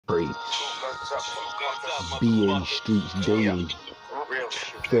Break. BA streets daily.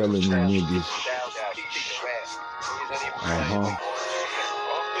 Felony niggas.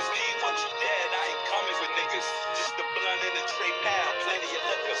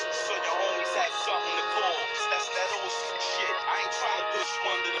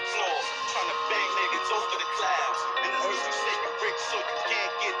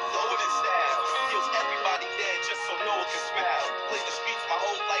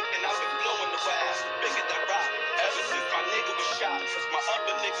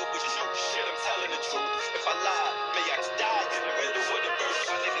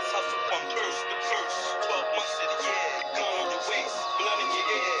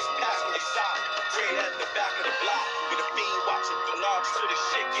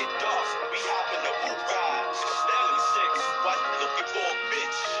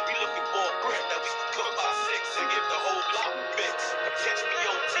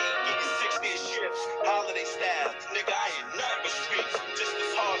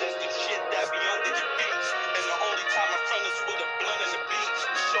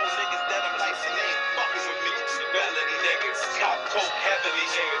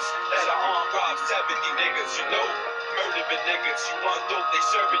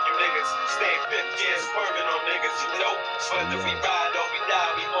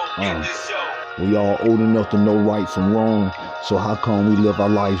 We all old enough to know right from wrong, so how come we live our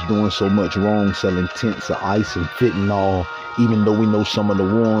lives doing so much wrong, selling tents of ice and fentanyl? Even though we know some of the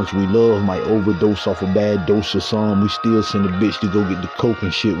ones we love might overdose off a bad dose of some, we still send a bitch to go get the coke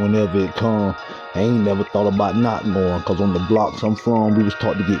and shit whenever it come. I ain't never thought about not going, cause on the blocks I'm from, we was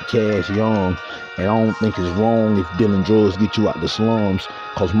taught to get cash young. And I don't think it's wrong if dealing drugs get you out the slums,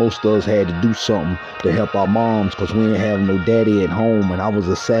 cause most of us had to do something to help our moms, cause we ain't have no daddy at home. And I was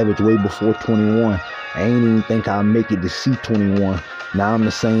a savage way before 21. I ain't even think I'd make it to see 21. Now I'm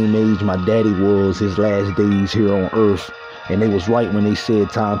the same age my daddy was his last days here on earth. And they was right when they said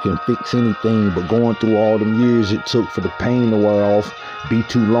time can fix anything, but going through all them years it took for the pain to wear off be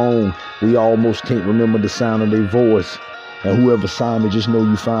too long. We almost can't remember the sound of their voice. And whoever signed me, just know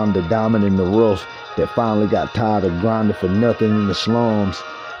you found the diamond in the rough that finally got tired of grinding for nothing in the slums.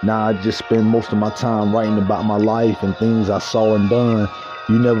 Now I just spend most of my time writing about my life and things I saw and done.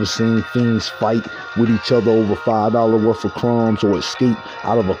 You never seen fiends fight with each other over $5 worth of crumbs or escape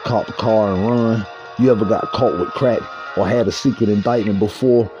out of a cop car and run? You ever got caught with crack or had a secret indictment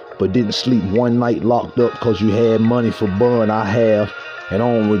before but didn't sleep one night locked up cause you had money for bun? I have, and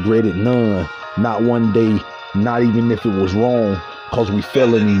I don't regret it none. Not one day, not even if it was wrong, cause we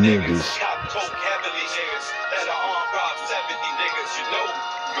felony niggas.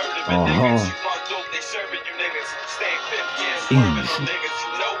 Easy.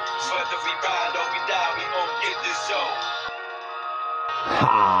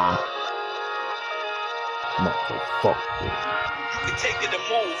 Ha! Motherfucker. You can take it and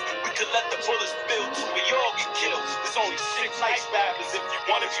move. We could let the bullets spill too. We all get killed. There's only 6 nice rappers if you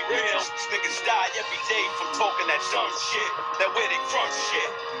wanna be real. Niggas die every day from talking that dumb shit. That where they from shit.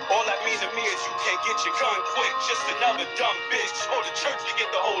 All that mean to me is you can't get your gun quick. Just another dumb bitch. Or the church to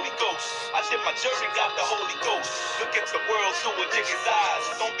get the Holy Ghost. I did my dirt and got the Holy Ghost. Look at the world through a nigga's eyes.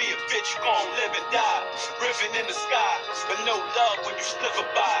 Don't be a bitch, you gon' live and die. Ribbon in the sky, but no love when you sliver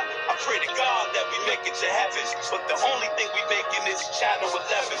by. I pray to God that we make it to heaven, but the only thing we making is channel 11.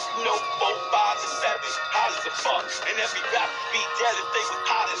 You know, 4, 5, and 7, hot as a fuck. And every rapper be dead if they was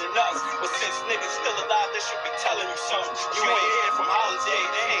hotter than us. But since niggas still alive, they should be telling you something. You ain't hearing from Holiday,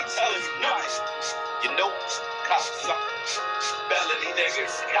 they ain't telling you nothing. You know, cop something. Felony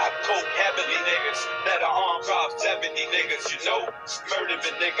niggas, cop coke heavily niggas, that are armed rob 70 niggas, you know,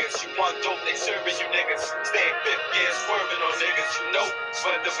 murdering niggas, you want dope, they serving you niggas, staying 5th gear, swerving on niggas, you know,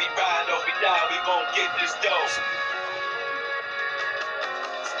 whether we ride or we die, we gon' get this dough.